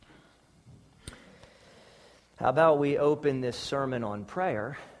How about we open this sermon on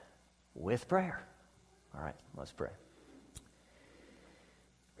prayer with prayer? All right, let's pray.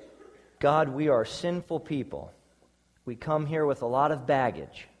 God, we are sinful people. We come here with a lot of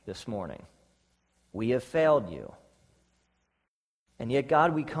baggage this morning. We have failed you. And yet,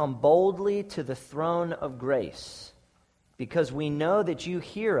 God, we come boldly to the throne of grace because we know that you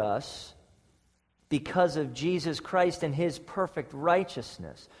hear us because of Jesus Christ and his perfect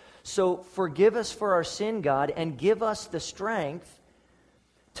righteousness. So forgive us for our sin, God, and give us the strength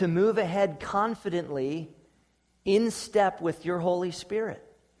to move ahead confidently in step with your Holy Spirit.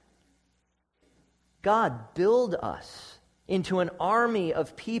 God, build us into an army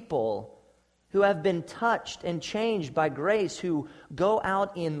of people who have been touched and changed by grace, who go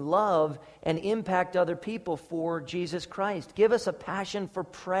out in love and impact other people for Jesus Christ. Give us a passion for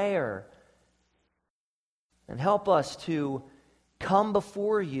prayer and help us to come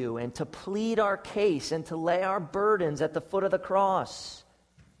before you and to plead our case and to lay our burdens at the foot of the cross.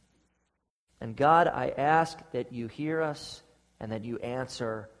 And God, I ask that you hear us and that you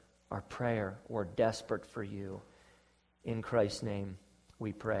answer our prayer. We're desperate for you. In Christ's name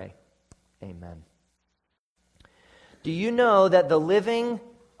we pray. Amen. Do you know that the living,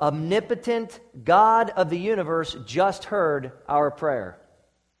 omnipotent God of the universe just heard our prayer?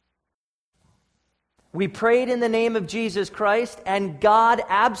 We prayed in the name of Jesus Christ, and God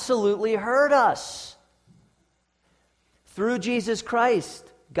absolutely heard us. Through Jesus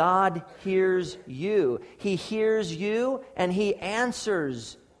Christ, God hears you. He hears you, and he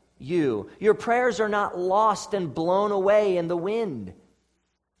answers you. Your prayers are not lost and blown away in the wind.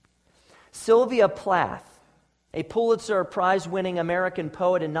 Sylvia Plath, a Pulitzer Prize-winning American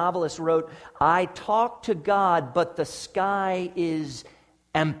poet and novelist, wrote, "I talk to God, but the sky is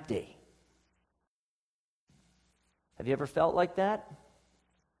empty." Have you ever felt like that?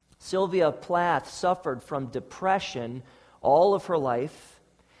 Sylvia Plath suffered from depression all of her life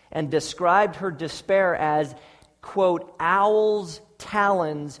and described her despair as, quote, "owl's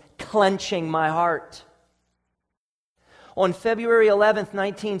talons clenching my heart." On February 11th,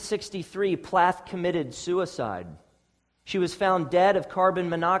 1963, Plath committed suicide. She was found dead of carbon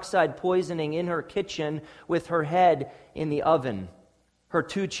monoxide poisoning in her kitchen with her head in the oven. Her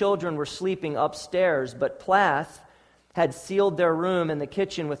 2 children were sleeping upstairs, but Plath had sealed their room and the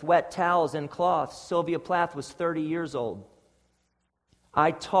kitchen with wet towels and cloths. Sylvia Plath was 30 years old.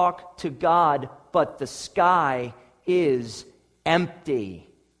 I talk to God, but the sky is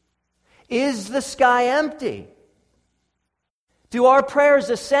empty. Is the sky empty? Do our prayers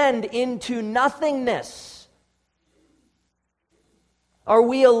ascend into nothingness? Are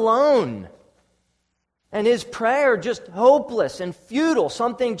we alone? And is prayer just hopeless and futile,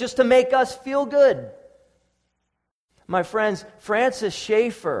 something just to make us feel good? My friends, Francis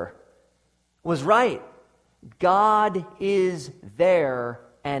Schaeffer was right. God is there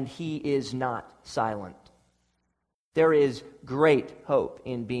and he is not silent. There is great hope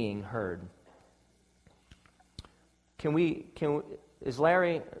in being heard. Is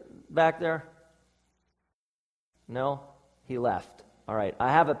Larry back there? No? He left. All right.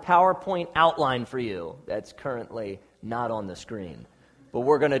 I have a PowerPoint outline for you that's currently not on the screen. But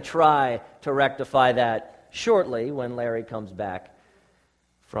we're going to try to rectify that shortly when Larry comes back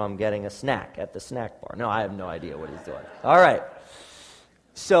from getting a snack at the snack bar. No, I have no idea what he's doing. All right.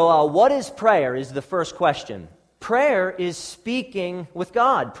 So what is prayer is the first question. Prayer is speaking with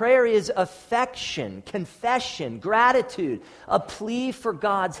God. Prayer is affection, confession, gratitude, a plea for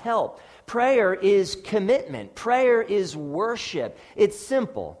God's help. Prayer is commitment. Prayer is worship. It's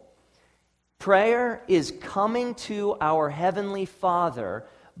simple. Prayer is coming to our Heavenly Father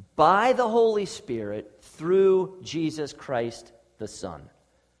by the Holy Spirit through Jesus Christ the Son.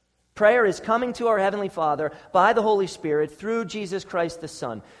 Prayer is coming to our Heavenly Father by the Holy Spirit through Jesus Christ the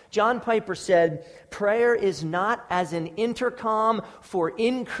Son. John Piper said, prayer is not as an intercom for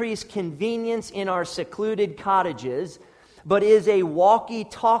increased convenience in our secluded cottages, but is a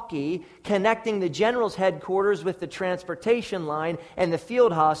walkie-talkie connecting the general's headquarters with the transportation line and the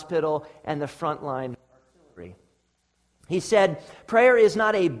field hospital and the front line artillery. He said, prayer is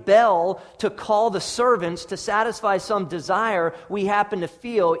not a bell to call the servants to satisfy some desire we happen to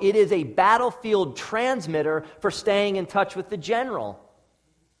feel. It is a battlefield transmitter for staying in touch with the general.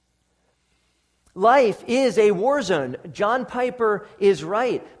 Life is a war zone. John Piper is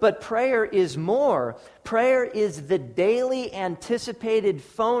right, but prayer is more. Prayer is the daily anticipated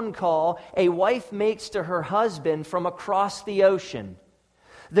phone call a wife makes to her husband from across the ocean.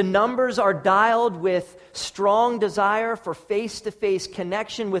 The numbers are dialed with strong desire for face-to-face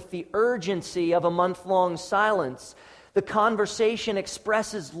connection with the urgency of a month-long silence. The conversation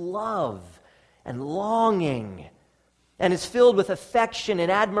expresses love and longing, and is filled with affection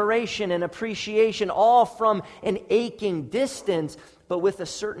and admiration and appreciation, all from an aching distance, but with a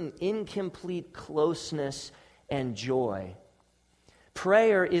certain incomplete closeness and joy.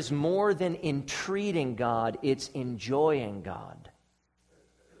 Prayer is more than entreating God, it's enjoying God.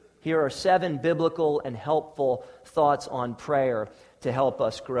 Here are 7 biblical and helpful thoughts on prayer to help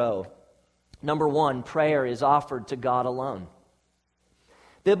us grow. Number 1, prayer is offered to God alone.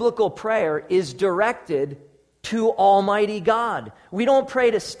 Biblical prayer is directed to Almighty God. We don't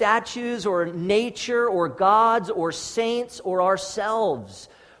pray to statues or nature or gods or saints or ourselves,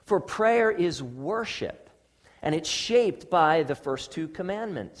 for prayer is worship, and it's shaped by the first 2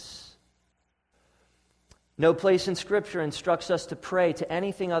 commandments. No place in Scripture instructs us to pray to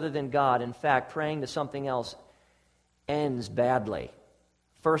anything other than God. In fact, praying to something else ends badly.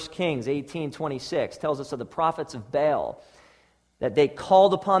 1 Kings 18:26 tells us of the prophets of Baal, that they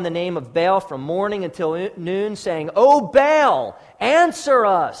called upon the name of Baal from morning until noon, saying, "O Baal, answer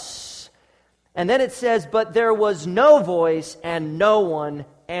us." And then it says, "But there was no voice, and no one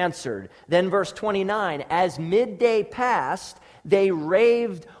answered." Then verse 29, "As midday passed, they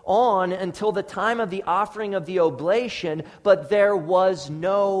raved on until the time of the offering of the oblation, but there was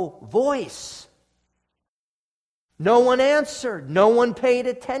no voice." No one answered. No one paid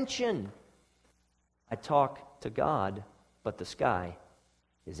attention. I talk to God, but the sky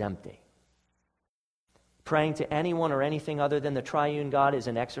is empty. Praying to anyone or anything other than the triune God is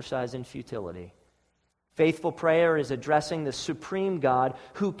an exercise in futility. Faithful prayer is addressing the supreme God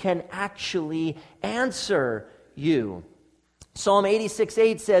who can actually answer you. Psalm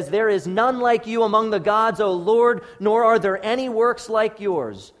 86:8 says, "There is none like you among the gods, O Lord, nor are there any works like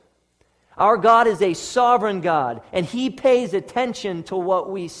yours." Our God is a sovereign God, and He pays attention to what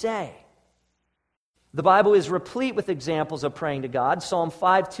we say. The Bible is replete with examples of praying to God. Psalm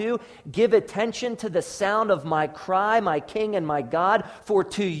 5:2, "Give attention to the sound of my cry, my King and my God, for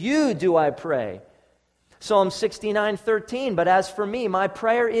to you do I pray." Psalm 69:13, "But as for me, my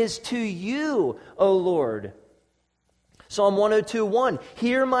prayer is to you, O Lord." Psalm 102:1,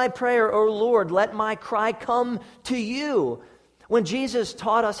 "Hear my prayer, O Lord, let my cry come to you." When Jesus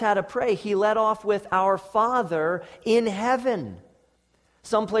taught us how to pray, He led off with "Our Father in heaven."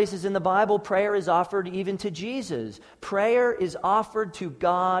 Some places in the Bible, prayer is offered even to Jesus. Prayer is offered to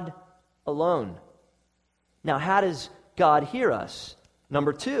God alone. Now, how does God hear us?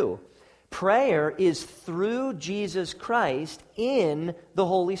 Number 2, prayer is through Jesus Christ in the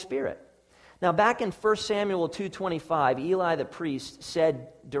Holy Spirit. Now, back in 1 Samuel 2:25, Eli the priest said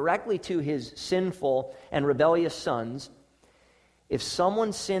directly to his sinful and rebellious sons, "If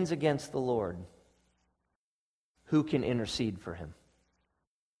someone sins against the Lord, who can intercede for him?"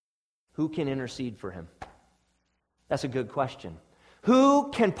 Who can intercede for him? That's a good question. Who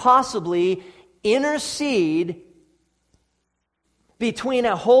can possibly intercede between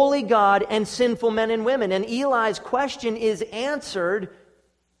a holy God and sinful men and women? And Eli's question is answered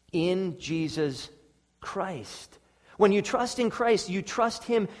in Jesus Christ. When you trust in Christ, you trust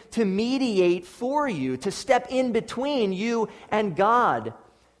Him to mediate for you, to step in between you and God,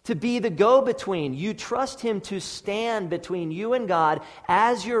 to be the go-between. You trust Him to stand between you and God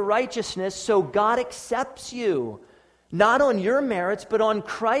as your righteousness, so God accepts you, not on your merits, but on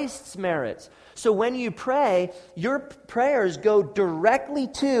Christ's merits. So when you pray, your prayers go directly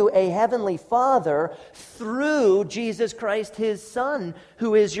to a heavenly Father through Jesus Christ, His Son,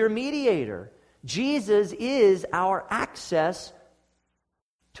 who is your mediator. Jesus is our access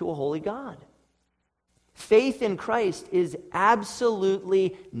to a holy God. Faith in Christ is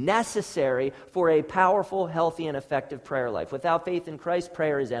absolutely necessary for a powerful, healthy, and effective prayer life. Without faith in Christ,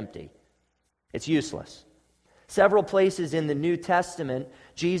 prayer is empty. It's useless. Several places in the New Testament,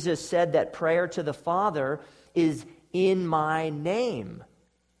 Jesus said that prayer to the Father is in my name.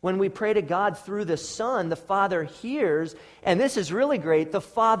 When we pray to God through the Son, the Father hears, and this is really great, the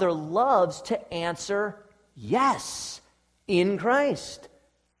Father loves to answer yes in Christ.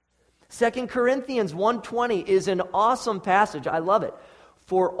 2 Corinthians 1:20 is an awesome passage. I love it.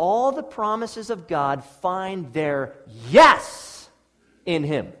 For all the promises of God find their yes in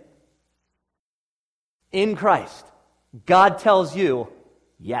Him. In Christ. God tells you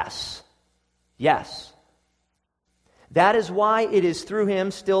yes. Yes. That is why it is through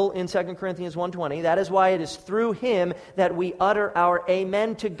Him, still in 2 Corinthians 1:20, that is why it is through Him that we utter our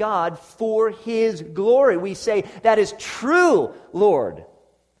amen to God for His glory. We say, that is true, Lord.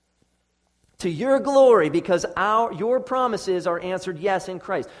 To your glory, because your promises are answered yes in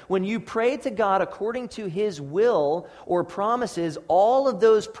Christ. When you pray to God according to His will or promises, all of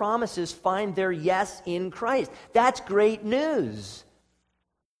those promises find their yes in Christ. That's great news.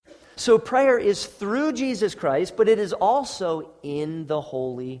 So prayer is through Jesus Christ, but it is also in the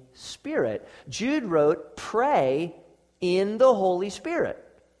Holy Spirit. Jude wrote, pray in the Holy Spirit.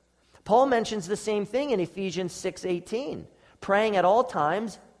 Paul mentions the same thing in Ephesians 6:18, praying at all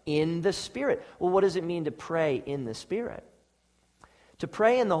times in the Spirit. Well, what does it mean to pray in the Spirit? To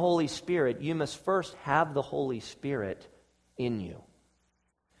pray in the Holy Spirit, you must first have the Holy Spirit in you,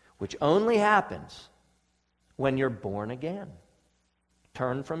 which only happens when you're born again.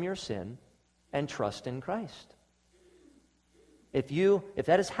 Turn from your sin and trust in Christ. If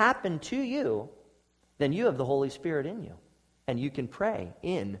that has happened to you, then you have the Holy Spirit in you, and you can pray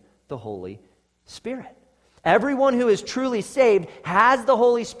in the Holy Spirit. Everyone who is truly saved has the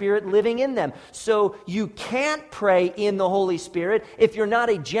Holy Spirit living in them. So you can't pray in the Holy Spirit if you're not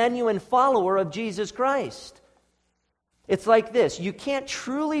a genuine follower of Jesus Christ. It's like this. You can't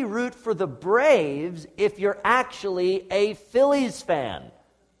truly root for the Braves if you're actually a Phillies fan.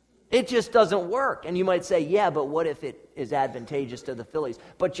 It just doesn't work. And you might say, yeah, but what if it is advantageous to the Phillies?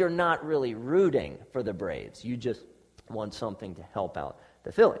 But you're not really rooting for the Braves. You just want something to help out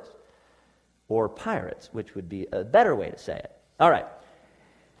the Phillies. Or Pirates, which would be a better way to say it. All right.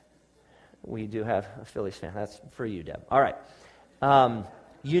 We do have a Phillies fan. That's for you, Deb. All right.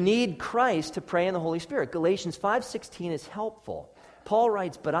 You need Christ to pray in the Holy Spirit. Galatians 5:16 is helpful. Paul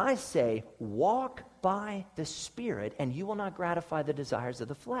writes, but I say, walk by the Spirit, and you will not gratify the desires of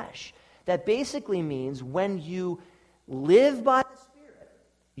the flesh. That basically means when you live by the Spirit,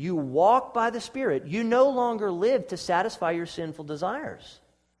 you walk by the Spirit, you no longer live to satisfy your sinful desires.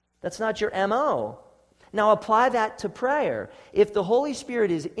 That's not your MO. Now apply that to prayer. If the Holy Spirit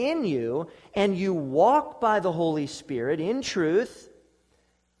is in you, and you walk by the Holy Spirit in truth,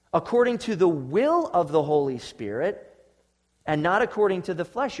 according to the will of the Holy Spirit, and not according to the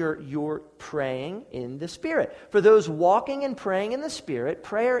flesh, you're praying in the Spirit. For those walking and praying in the Spirit,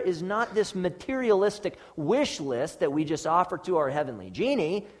 prayer is not this materialistic wish list that we just offer to our heavenly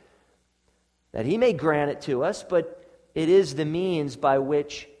genie, that he may grant it to us, but it is the means by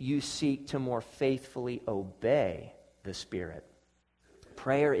which you seek to more faithfully obey the Spirit.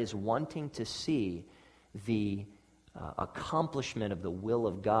 Prayer is wanting to see the accomplishment of the will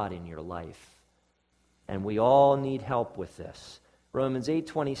of God in your life. And we all need help with this. Romans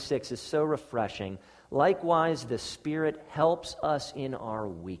 8:26 is so refreshing. Likewise, the Spirit helps us in our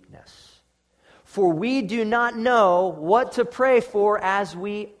weakness. For we do not know what to pray for as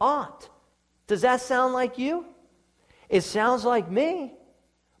we ought. Does that sound like you? It sounds like me.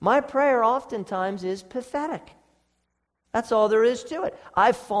 My prayer oftentimes is pathetic. That's all there is to it.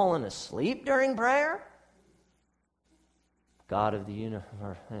 I've fallen asleep during prayer. God of the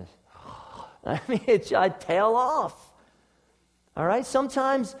universe. I mean, I tail off. All right?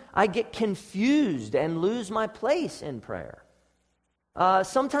 Sometimes I get confused and lose my place in prayer.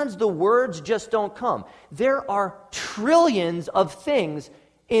 Sometimes the words just don't come. There are trillions of things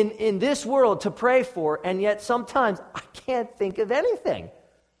in this world to pray for, and yet sometimes I can't think of anything.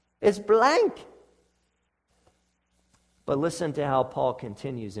 It's blank. But listen to how Paul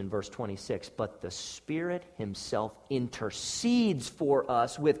continues in verse 26. But the Spirit himself intercedes for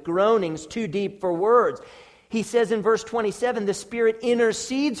us with groanings too deep for words. He says in verse 27, the Spirit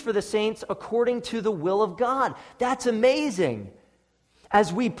intercedes for the saints according to the will of God. That's amazing.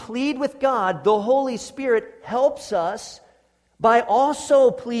 As we plead with God, the Holy Spirit helps us by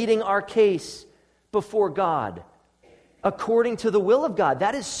also pleading our case before God according to the will of God.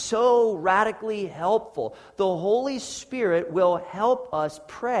 That is so radically helpful. The Holy Spirit will help us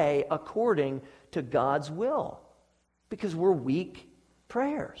pray according to God's will because we're weak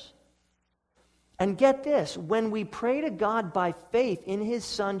prayers. And get this, when we pray to God by faith in His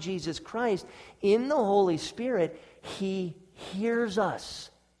Son, Jesus Christ, in the Holy Spirit, He hears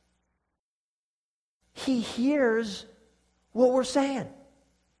us. He hears what we're saying.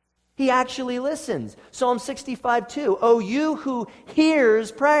 He actually listens. Psalm 65:2. Oh, you who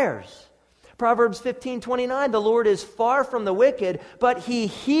hears prayers. Proverbs 15:29. The Lord is far from the wicked, but He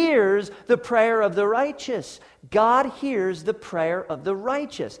hears the prayer of the righteous. God hears the prayer of the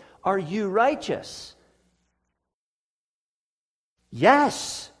righteous. Are you righteous?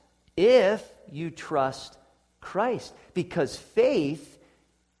 Yes, if you trust Christ. Because faith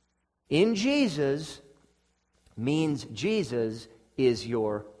in Jesus means Jesus is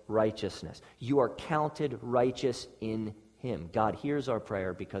your righteousness. You are counted righteous in Him. God hears our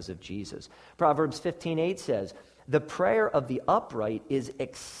prayer because of Jesus. Proverbs 15:8 says, the prayer of the upright is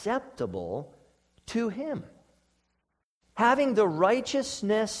acceptable to Him. Having the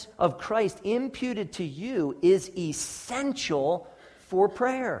righteousness of Christ imputed to you is essential for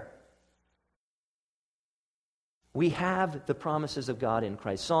prayer. We have the promises of God in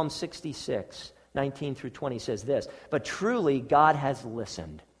Christ. Psalm 66, 19 through 20 says this, "But truly God has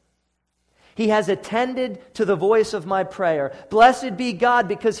listened. He has attended to the voice of my prayer. Blessed be God,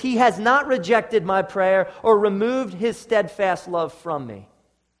 because he has not rejected my prayer or removed his steadfast love from me."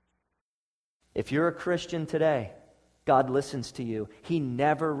 If you're a Christian today, God listens to you. He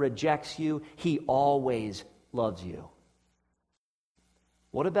never rejects you. He always loves you.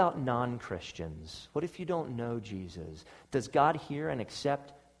 What about non-Christians? What if you don't know Jesus? Does God hear and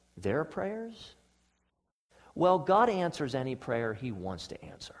accept their prayers? Well, God answers any prayer he wants to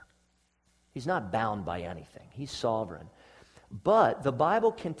answer. He's not bound by anything. He's sovereign. But the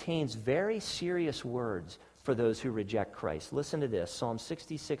Bible contains very serious words for those who reject Christ. Listen to this, Psalm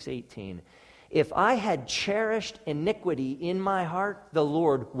 66:18. "If I had cherished iniquity in my heart, the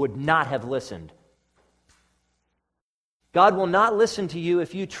Lord would not have listened." God will not listen to you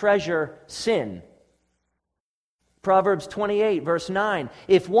if you treasure sin. Proverbs 28, verse 9.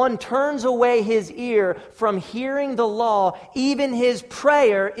 "If one turns away his ear from hearing the law, even his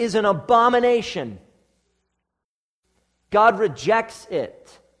prayer is an abomination." God rejects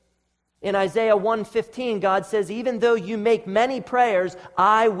it. In Isaiah 1:15, God says, "Even though you make many prayers,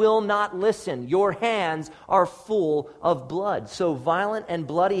 I will not listen. Your hands are full of blood." So violent and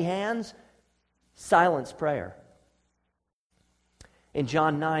bloody hands silence prayer. In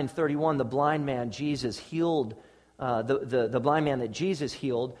John 9:31, the blind man Jesus healed, the blind man that Jesus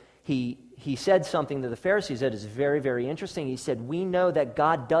healed, he said something to the Pharisees that is very, very interesting. He said, "We know that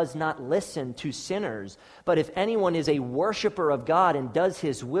God does not listen to sinners, but if anyone is a worshiper of God and does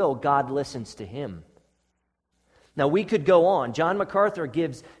his will, God listens to him." Now, we could go on. John MacArthur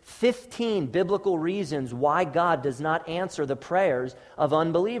gives 15 biblical reasons why God does not answer the prayers of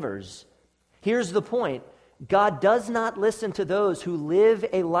unbelievers. Here's the point. God does not listen to those who live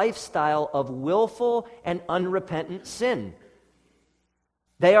a lifestyle of willful and unrepentant sin.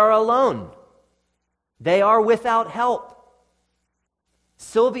 They are alone. They are without help.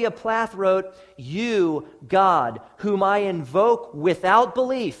 Sylvia Plath wrote, "You, God, whom I invoke without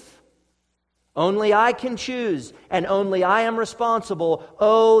belief, only I can choose, and only I am responsible.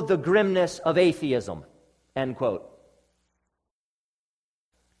 Oh, the grimness of atheism." End quote.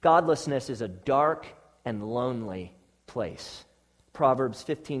 Godlessness is a dark and lonely place. Proverbs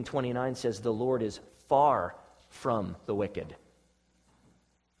 15:29 says, "The Lord is far from the wicked."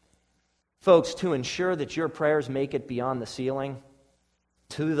 Folks, to ensure that your prayers make it beyond the ceiling,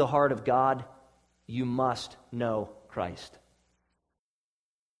 to the heart of God, you must know Christ.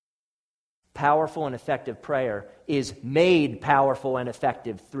 Powerful and effective prayer is made powerful and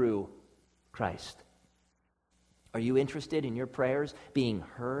effective through Christ. Are you interested in your prayers being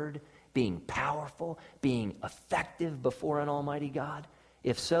heard, being powerful, being effective before an almighty God?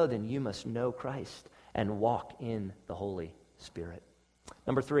 If so, then you must know Christ and walk in the Holy Spirit.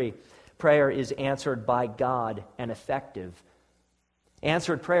 Number 3, prayer is answered by God and effective.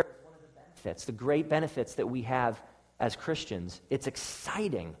 Answered prayer is one of the benefits, the great benefits that we have as Christians. It's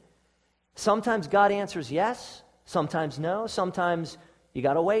exciting. Sometimes God answers yes, sometimes no, sometimes you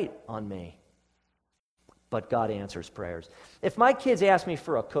got to wait on me. But God answers prayers. If my kids ask me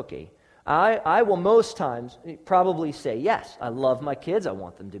for a cookie, I will most times probably say yes. I love my kids. I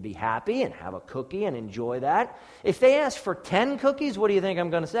want them to be happy and have a cookie and enjoy that. If they ask for 10 cookies, what do you think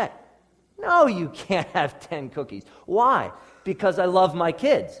I'm going to say? No, you can't have 10 cookies. Why? Because I love my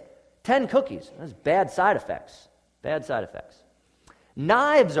kids. 10 cookies. That's bad side effects. Bad side effects.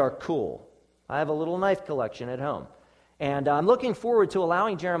 Knives are cool. I have a little knife collection at home. And I'm looking forward to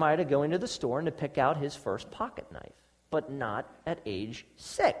allowing Jeremiah to go into the store and to pick out his first pocket knife, but not at age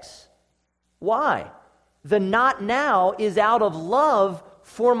 6. Why? The not now is out of love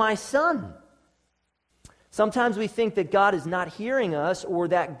for my son. Sometimes we think that God is not hearing us or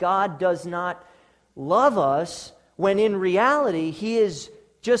that God does not love us, when in reality he is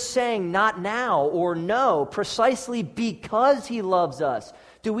just saying not now or no, precisely because he loves us.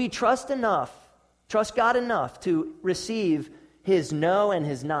 Do we trust God enough to receive his no and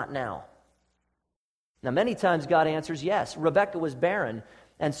his not now? Now, many times God answers yes. Rebekah was barren,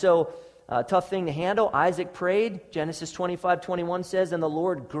 and so tough thing to handle. Isaac prayed. Genesis 25:21 says, "And the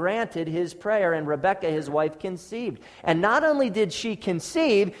Lord granted his prayer, and Rebekah, his wife, conceived." And not only did she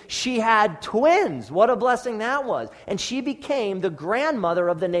conceive, she had twins. What a blessing that was. And she became the grandmother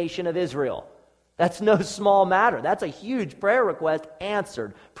of the nation of Israel. That's no small matter. That's a huge prayer request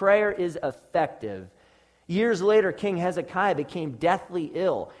answered. Prayer is effective. Years later, King Hezekiah became deathly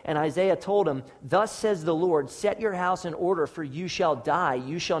ill, and Isaiah told him, "Thus says the Lord, set your house in order, for you shall die,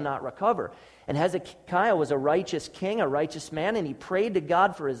 you shall not recover." And Hezekiah was a righteous king, a righteous man, and he prayed to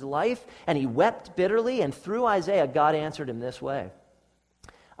God for his life, and he wept bitterly, and through Isaiah, God answered him this way: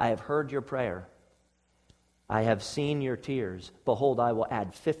 I have heard your prayer. I have seen your tears. Behold, I will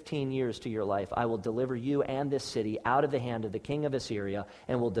add 15 years to your life. I will deliver you and this city out of the hand of the king of Assyria,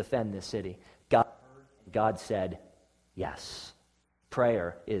 and will defend this city. God said, yes.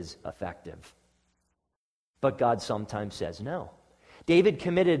 Prayer is effective. But God sometimes says no. David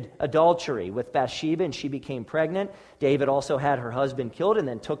committed adultery with Bathsheba, and she became pregnant. David also had her husband killed and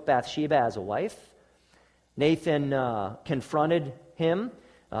then took Bathsheba as a wife. Nathan confronted him.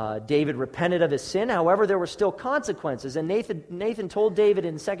 David repented of his sin. However, there were still consequences. And Nathan told David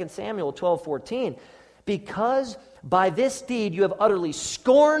in 2 Samuel 12:14, because by this deed you have utterly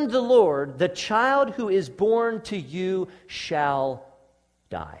scorned the Lord, the child who is born to you shall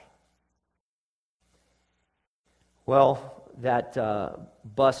die. Well, that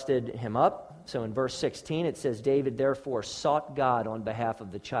busted him up. So in verse 16 it says, David therefore sought God on behalf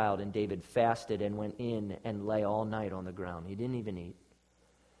of the child, and David fasted and went in and lay all night on the ground. He didn't even eat.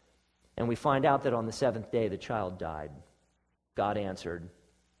 And we find out that on the seventh day the child died. God answered,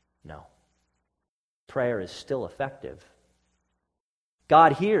 no. Prayer is still effective.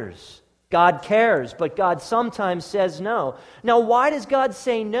 God hears. God cares, but God sometimes says no. Now, why does God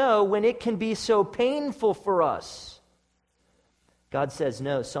say no when it can be so painful for us? God says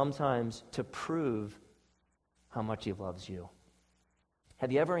no sometimes to prove how much He loves you.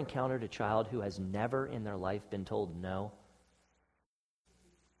 Have you ever encountered a child who has never in their life been told no?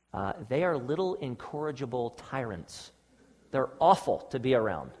 They are little incorrigible tyrants. They're awful to be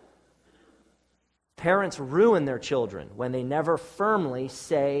around. Parents ruin their children when they never firmly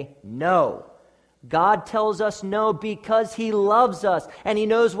say no. God tells us no because He loves us and He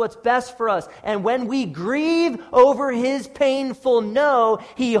knows what's best for us. And when we grieve over His painful no,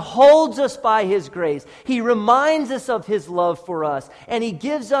 He holds us by His grace. He reminds us of His love for us, and He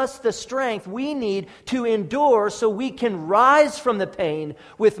gives us the strength we need to endure so we can rise from the pain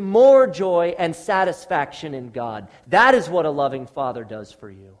with more joy and satisfaction in God. That is what a loving Father does for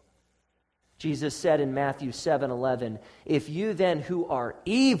you. Jesus said in Matthew 7:11, if you then who are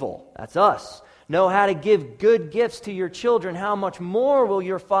evil, that's us, know how to give good gifts to your children, how much more will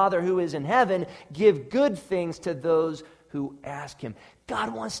your Father who is in heaven give good things to those who ask Him?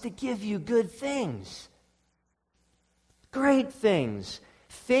 God wants to give you good things. Great things.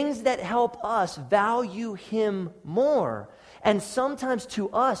 Things that help us value Him more. And sometimes to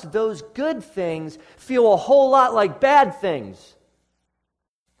us, those good things feel a whole lot like bad things.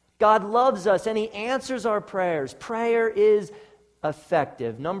 God loves us and He answers our prayers. Prayer is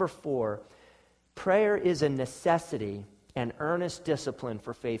effective. Number 4, prayer is a necessity and earnest discipline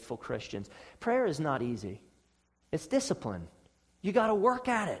for faithful Christians. Prayer is not easy. It's discipline. You got to work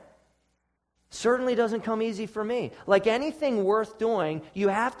at it. Certainly doesn't come easy for me. Like anything worth doing, you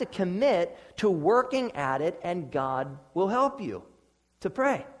have to commit to working at it, and God will help you to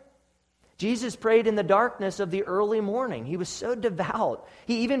pray. Jesus prayed in the darkness of the early morning. He was so devout.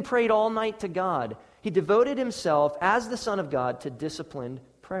 He even prayed all night to God. He devoted himself as the Son of God to disciplined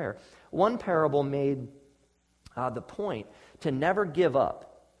prayer. One parable made the point to never give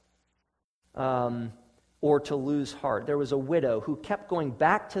up or to lose heart. There was a widow who kept going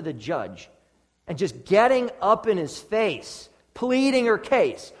back to the judge and just getting up in his face, pleading her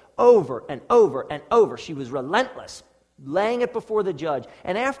case over and over and over. She was relentless, laying it before the judge.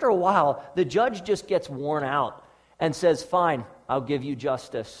 And after a while, the judge just gets worn out and says, fine, I'll give you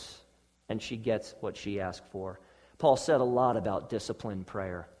justice. And she gets what she asked for. Paul said a lot about disciplined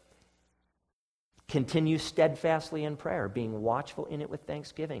prayer. Continue steadfastly in prayer, being watchful in it with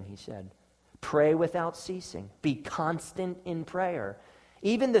thanksgiving, he said. Pray without ceasing. Be constant in prayer.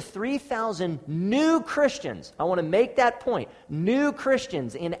 Even the 3,000 new Christians, I want to make that point, new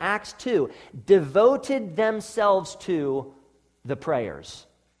Christians in Acts 2 devoted themselves to the prayers.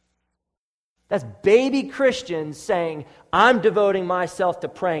 That's baby Christians saying, I'm devoting myself to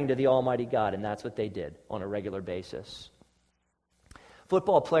praying to the Almighty God, and that's what they did on a regular basis.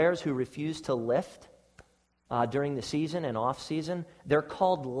 Football players who refuse to lift during the season and off season, they're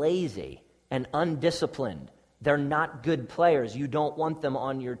called lazy and undisciplined. They're not good players. You don't want them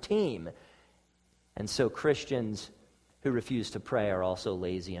on your team. And so Christians who refuse to pray are also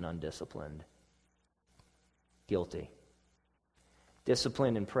lazy and undisciplined. Guilty.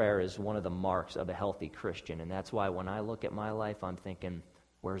 Discipline in prayer is one of the marks of a healthy Christian, and that's why when I look at my life, I'm thinking,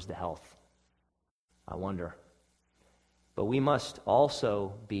 where's the health? I wonder. But we must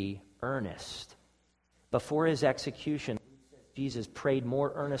also be earnest. Before his execution, Jesus prayed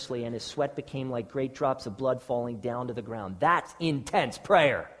more earnestly, and his sweat became like great drops of blood falling down to the ground. That's intense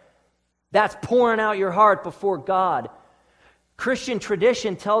prayer. That's pouring out your heart before God. Christian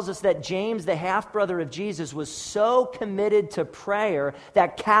tradition tells us that James, the half-brother of Jesus, was so committed to prayer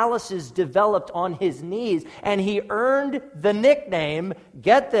that calluses developed on his knees, and he earned the nickname,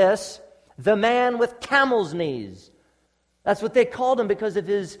 get this, the man with camel's knees. That's what they called him because of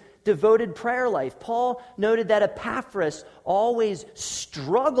his devoted prayer life. Paul noted that Epaphras always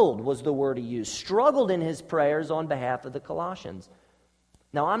struggled, was the word he used, struggled in his prayers on behalf of the Colossians.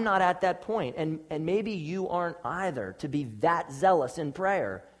 Now, I'm not at that point, and maybe you aren't either, to be that zealous in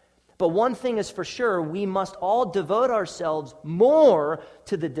prayer. But one thing is for sure, we must all devote ourselves more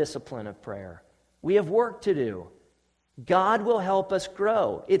to the discipline of prayer. We have work to do. God will help us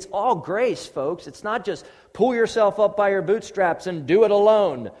grow. It's all grace, folks. It's not just pull yourself up by your bootstraps and do it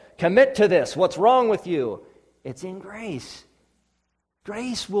alone. Commit to this. What's wrong with you? It's in grace.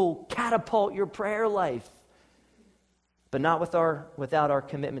 Grace will catapult your prayer life, but not without our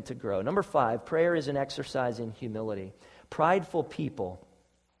commitment to grow. Number 5, prayer is an exercise in humility. Prideful people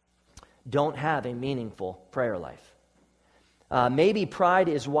don't have a meaningful prayer life. Maybe pride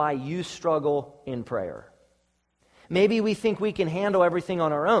is why you struggle in prayer. Maybe we think we can handle everything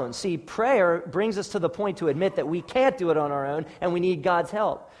on our own. See, prayer brings us to the point to admit that we can't do it on our own and we need God's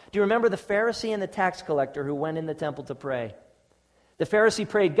help. Do you remember the Pharisee and the tax collector who went in the temple to pray? The Pharisee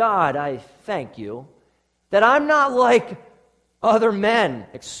prayed, God, I thank you that I'm not like other men,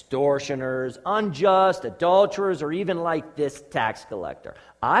 extortioners, unjust, adulterers, or even like this tax collector.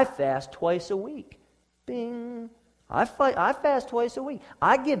 I fast twice a week. Bing. I fast twice a week.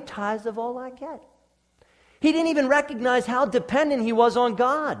 I give tithes of all I get. He didn't even recognize how dependent he was on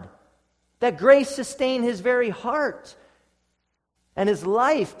God, that grace sustained his very heart and his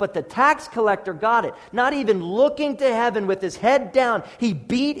life. But the tax collector got it. Not even looking to heaven with his head down, he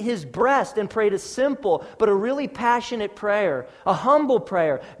beat his breast and prayed a simple but a really passionate prayer, a humble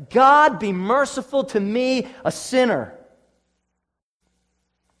prayer. God, be merciful to me, a sinner.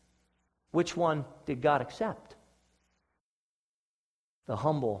 Which one did God accept? The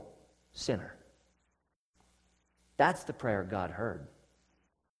humble sinner. That's the prayer God heard.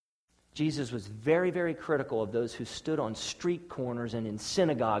 Jesus was very, very critical of those who stood on street corners and in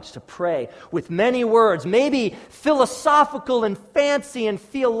synagogues to pray with many words, maybe philosophical and fancy and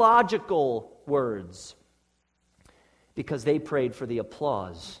theological words, because they prayed for the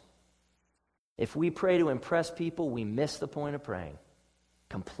applause. If we pray to impress people, we miss the point of praying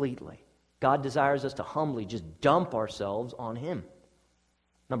completely. God desires us to humbly just dump ourselves on Him.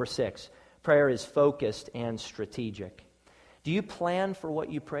 Number 6, prayer is focused and strategic. Do you plan for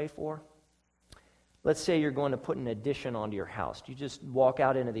what you pray for? Let's say you're going to put an addition onto your house. Do you just walk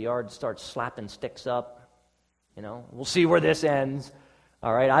out into the yard and start slapping sticks up? We'll see where this ends.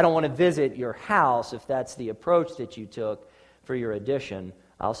 All right, I don't want to visit your house if that's the approach that you took for your addition.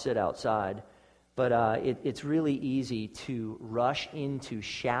 I'll sit outside. But it's really easy to rush into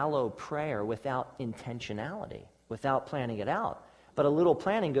shallow prayer without intentionality, without planning it out. But a little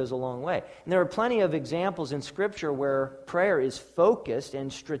planning goes a long way. And there are plenty of examples in Scripture where prayer is focused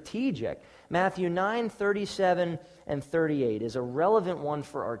and strategic. Matthew 9:37 and 38 is a relevant one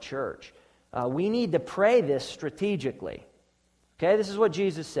for our church. We need to pray this strategically. Okay, this is what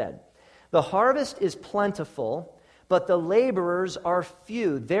Jesus said. The harvest is plentiful, but the laborers are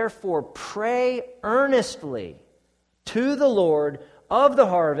few. Therefore, pray earnestly to the Lord of the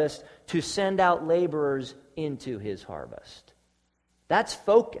harvest to send out laborers into His harvest. That's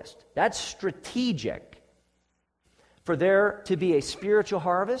focused. That's strategic. For there to be a spiritual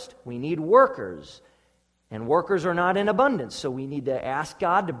harvest, we need workers. And workers are not in abundance, so we need to ask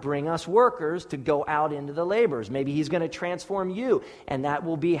God to bring us workers to go out into the labors. Maybe He's going to transform you, and that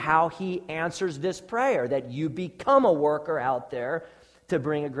will be how He answers this prayer, that you become a worker out there to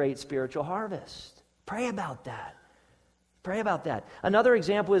bring a great spiritual harvest. Pray about that. Pray about that. Another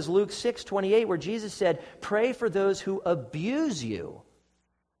example is Luke 6:28, where Jesus said, pray for those who abuse you.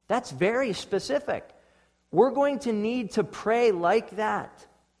 That's very specific. We're going to need to pray like that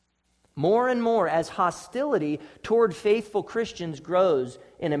more and more as hostility toward faithful Christians grows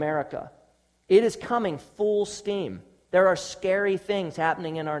in America. It is coming full steam. There are scary things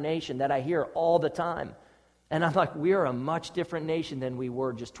happening in our nation that I hear all the time. And I'm like, we are a much different nation than we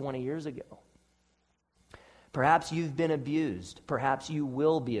were just 20 years ago. Perhaps you've been abused. Perhaps you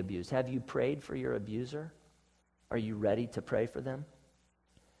will be abused. Have you prayed for your abuser? Are you ready to pray for them?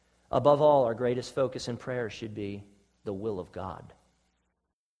 Above all, our greatest focus in prayer should be the will of God.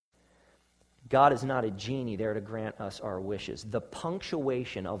 God is not a genie there to grant us our wishes. The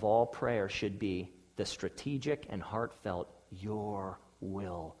punctuation of all prayer should be the strategic and heartfelt, your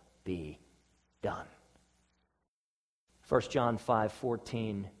will be done. 1 John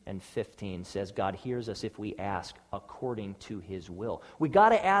 5:14 and 15 says God hears us if we ask according to his will. We got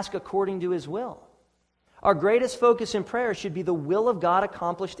to ask according to his will. Our greatest focus in prayer should be the will of God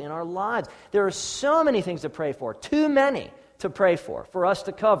accomplished in our lives. There are so many things to pray for, too many to pray for us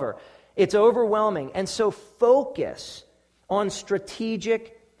to cover. It's overwhelming. And so focus on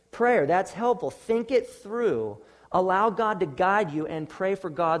strategic prayer. That's helpful. Think it through. Allow God to guide you and pray for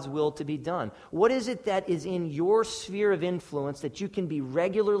God's will to be done. What is it that is in your sphere of influence that you can be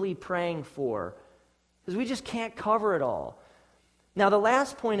regularly praying for? Because we just can't cover it all. Now, the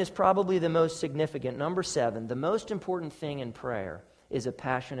last point is probably the most significant. Number 7, the most important thing in prayer is a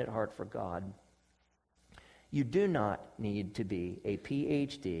passionate heart for God. You do not need to be a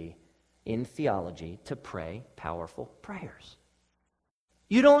PhD in theology to pray powerful prayers.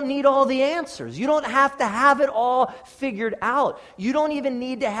 You don't need all the answers. You don't have to have it all figured out. You don't even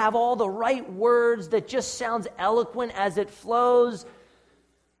need to have all the right words that just sounds eloquent as it flows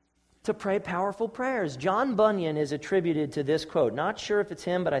to pray powerful prayers. John Bunyan is attributed to this quote. Not sure if it's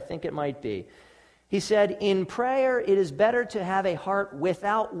him, but I think it might be. He said, "In prayer, it is better to have a heart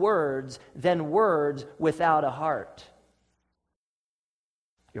without words than words without a heart."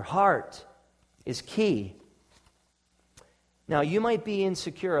 Your heart is key. Now, you might be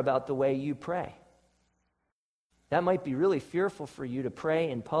insecure about the way you pray. That might be really fearful for you to pray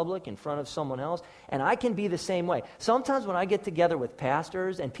in public in front of someone else, and I can be the same way. Sometimes when I get together with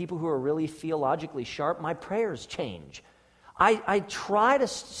pastors and people who are really theologically sharp, my prayers change. I try to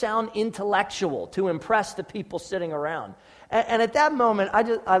sound intellectual to impress the people sitting around. And at that moment,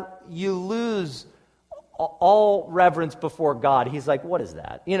 you lose all reverence before God. He's like, what is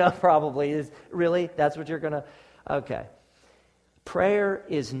that? Probably is, really? That's what you're going to... Okay. Prayer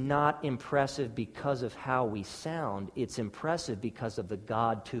is not impressive because of how we sound. It's impressive because of the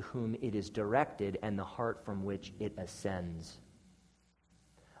God to whom it is directed and the heart from which it ascends.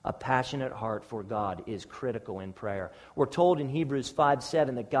 A passionate heart for God is critical in prayer. We're told in Hebrews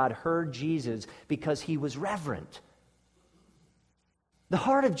 5:7 that God heard Jesus because he was reverent. The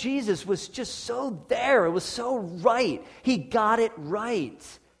heart of Jesus was just so there. It was so right. He got it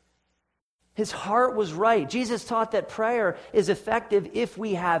right. His heart was right. Jesus taught that prayer is effective if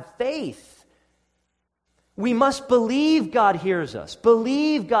we have faith. We must believe God hears us,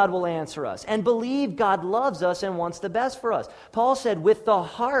 believe God will answer us, and believe God loves us and wants the best for us. Paul said, with the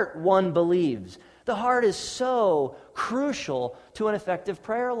heart one believes. The heart is so crucial to an effective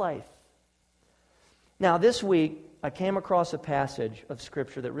prayer life. Now, this week, I came across a passage of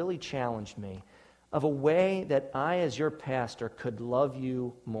Scripture that really challenged me of a way that I, as your pastor, could love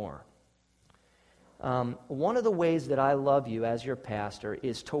you more. One of the ways that I love you as your pastor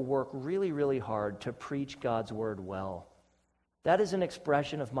is to work really, really hard to preach God's word well. That is an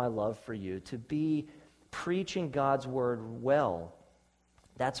expression of my love for you, to be preaching God's word well.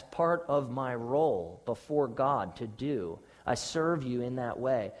 That's part of my role before God to do. I serve you in that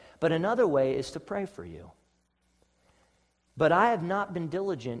way. But another way is to pray for you. But I have not been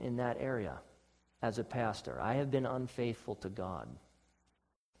diligent in that area as a pastor. I have been unfaithful to God.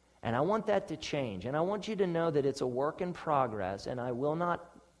 And I want that to change. And I want you to know that it's a work in progress, and I will not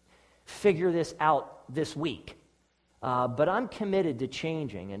figure this out this week. But I'm committed to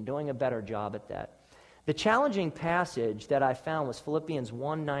changing and doing a better job at that. The challenging passage that I found was Philippians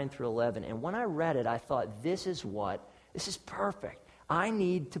 1:9-11. And when I read it, I thought, this is perfect. I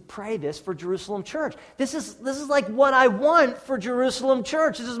need to pray this for Jerusalem Church. This is like what I want for Jerusalem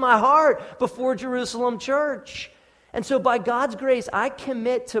Church. This is my heart before Jerusalem Church. And so by God's grace, I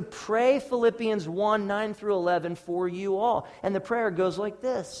commit to pray Philippians 1:9-11 for you all. And the prayer goes like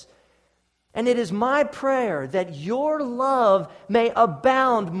this. And it is my prayer that your love may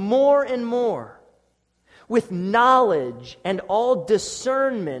abound more and more with knowledge and all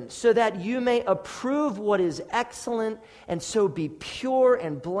discernment, so that you may approve what is excellent, and so be pure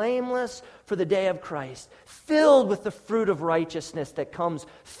and blameless for the day of Christ, filled with the fruit of righteousness that comes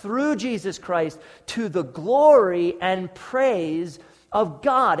through Jesus Christ to the glory and praise of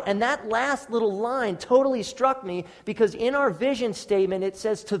God. And that last little line totally struck me, because in our vision statement it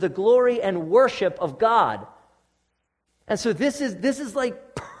says to the glory and worship of God. And so this is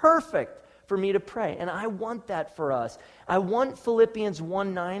like perfect for me to pray. And I want that for us. I want Philippians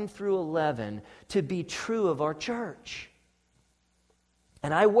 1:9-11 to be true of our church.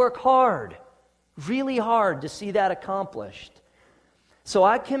 And I work hard, really hard, to see that accomplished. So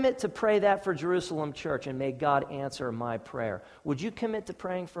I commit to pray that for Jerusalem Church, and may God answer my prayer. Would you commit to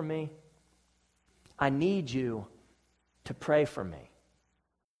praying for me? I need you to pray for me.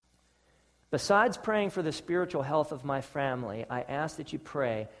 Besides praying for the spiritual health of my family, I ask that you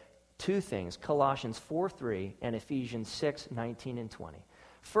pray two things, Colossians 4:3 and Ephesians 6:19 and 20.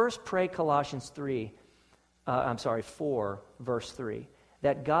 First, pray Colossians 4, verse 3,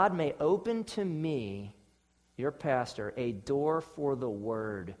 that God may open to me, your pastor, a door for the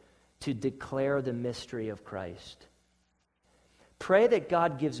word to declare the mystery of Christ. Pray that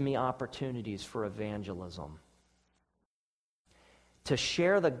God gives me opportunities for evangelism, to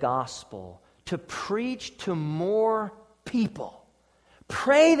share the gospel, to preach to more people.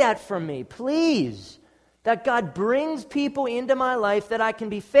 Pray that for me, please, that God brings people into my life that I can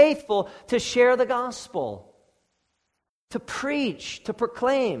be faithful to share the gospel, to preach, to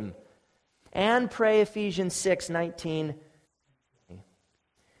proclaim. And pray Ephesians 6:19,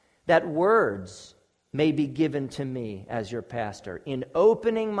 that words may be given to me as your pastor, in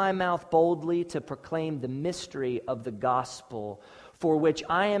opening my mouth boldly to proclaim the mystery of the gospel, for which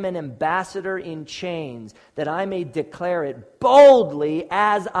I am an ambassador in chains, that I may declare it boldly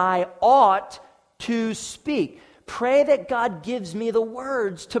as I ought to speak. Pray that God gives me the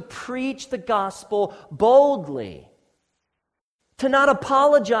words to preach the gospel boldly, to not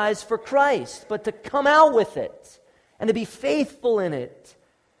apologize for Christ, but to come out with it and to be faithful in it,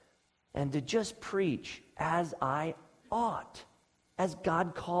 and to just preach as I ought, as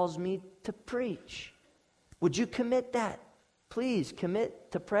God calls me to preach. Would you commit that? Please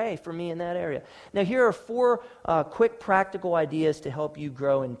commit to pray for me in that area. Now, here are four quick practical ideas to help you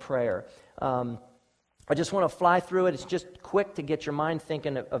grow in prayer. I just want to fly through it. It's just quick to get your mind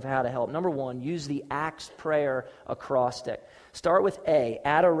thinking of how to help. Number one, use the Acts prayer acrostic. Start with A,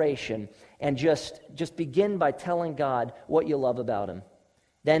 adoration, and just begin by telling God what you love about Him.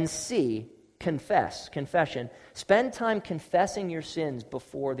 Then C, confession. Spend time confessing your sins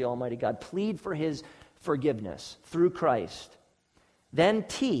before the Almighty God. Plead for His forgiveness through Christ. Then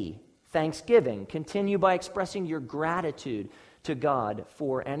T, thanksgiving. Continue by expressing your gratitude to God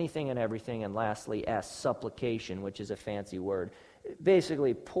for anything and everything. And lastly, S, supplication, which is a fancy word.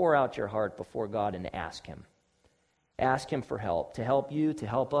 Basically, pour out your heart before God and ask Him. Ask Him for help, to help you, to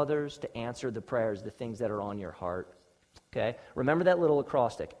help others, to answer the prayers, the things that are on your heart. Okay? Remember that little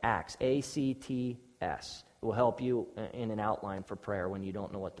acrostic, ACTS, A-C-T-S. It will help you in an outline for prayer when you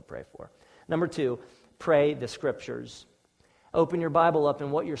don't know what to pray for. Number two, pray the Scriptures. Open your Bible up,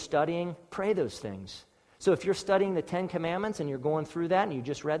 and what you're studying, pray those things. So if you're studying the Ten Commandments and you're going through that and you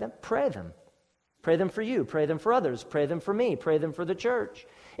just read them, pray them. Pray them for you. Pray them for others. Pray them for me. Pray them for the church.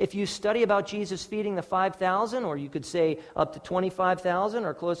 If you study about Jesus feeding the 5,000, or you could say up to 25,000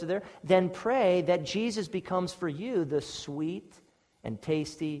 or close to there, then pray that Jesus becomes for you the sweet and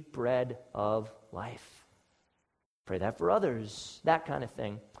tasty bread of life. Pray that for others, that kind of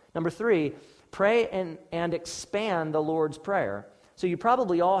thing. Number three, pray and expand the Lord's Prayer. So you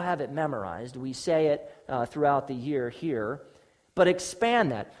probably all have it memorized. We say it throughout the year here. But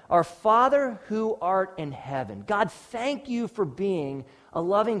expand that. Our Father who art in heaven. God, thank you for being a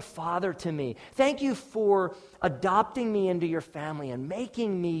loving Father to me. Thank you for adopting me into your family and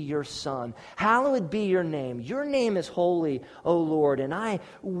making me your son. Hallowed be your name. Your name is holy, O Lord, and I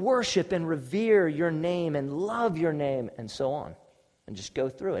worship and revere your name and love your name, and so on. And just go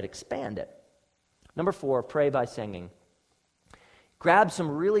through it. Expand it. Number four, pray by singing. Grab some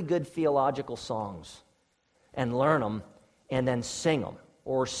really good theological songs and learn them, and then sing them,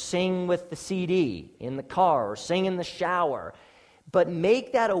 or sing with the CD in the car, or sing in the shower. But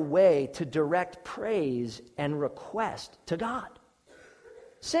make that a way to direct praise and request to God.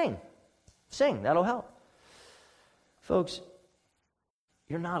 Sing. That'll help. Folks,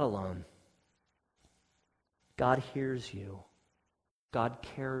 you're not alone. God hears you. God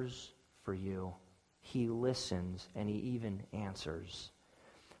cares for you. He listens, and He even answers.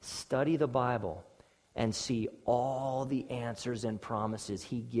 Study the Bible and see all the answers and promises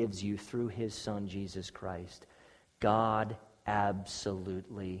He gives you through His Son, Jesus Christ. God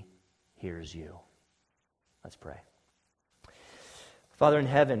absolutely hears you. Let's pray. Father in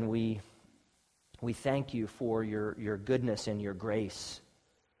heaven, we thank you for your goodness and your grace.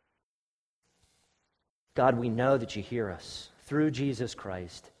 God, we know that you hear us through Jesus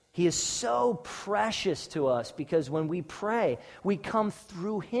Christ. He is so precious to us because when we pray, we come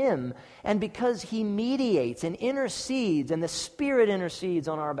through Him. And because He mediates and intercedes, and the Spirit intercedes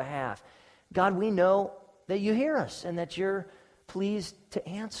on our behalf, God, we know that you hear us and that you're pleased to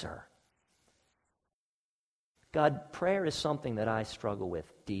answer. God, prayer is something that I struggle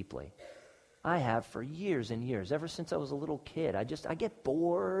with deeply. I have for years and years, ever since I was a little kid. I get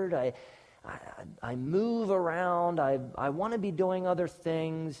bored. I move around. I want to be doing other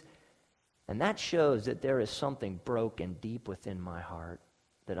things. And that shows that there is something broken deep within my heart,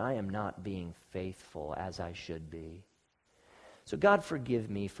 that I am not being faithful as I should be. So God, forgive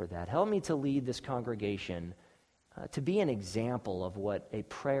me for that. Help me to lead this congregation to be an example of what a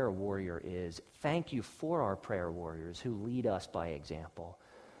prayer warrior is. Thank you for our prayer warriors who lead us by example.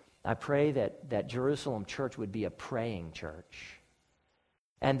 I pray that Jerusalem Church would be a praying church,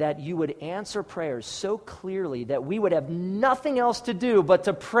 and that you would answer prayers so clearly that we would have nothing else to do but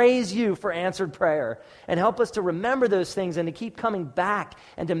to praise you for answered prayer, and help us to remember those things and to keep coming back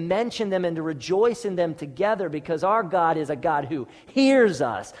and to mention them and to rejoice in them together, because our God is a God who hears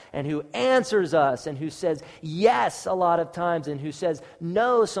us and who answers us and who says yes a lot of times and who says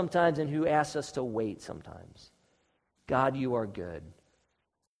no sometimes and who asks us to wait sometimes. God, you are good.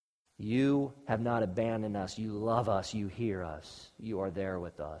 You have not abandoned us. You love us. You hear us. You are there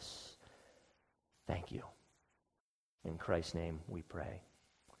with us. Thank you. In Christ's name we pray.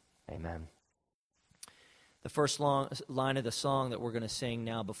 Amen. The first line of the song that we're going to sing now before